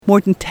more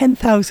than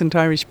 10,000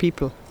 Irish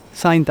people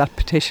signed that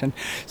petition.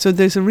 So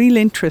there's a real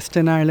interest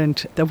in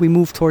Ireland that we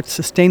move towards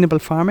sustainable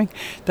farming,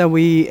 that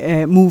we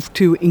move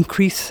to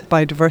increase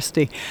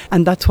biodiversity,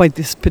 and that's why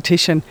this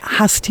petition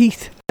has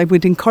teeth. I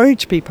would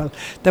encourage people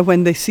that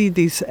when they see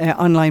these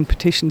online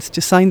petitions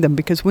to sign them,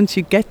 because once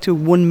you get to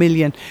 1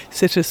 million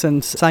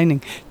citizens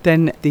signing,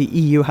 then the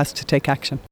EU has to take action.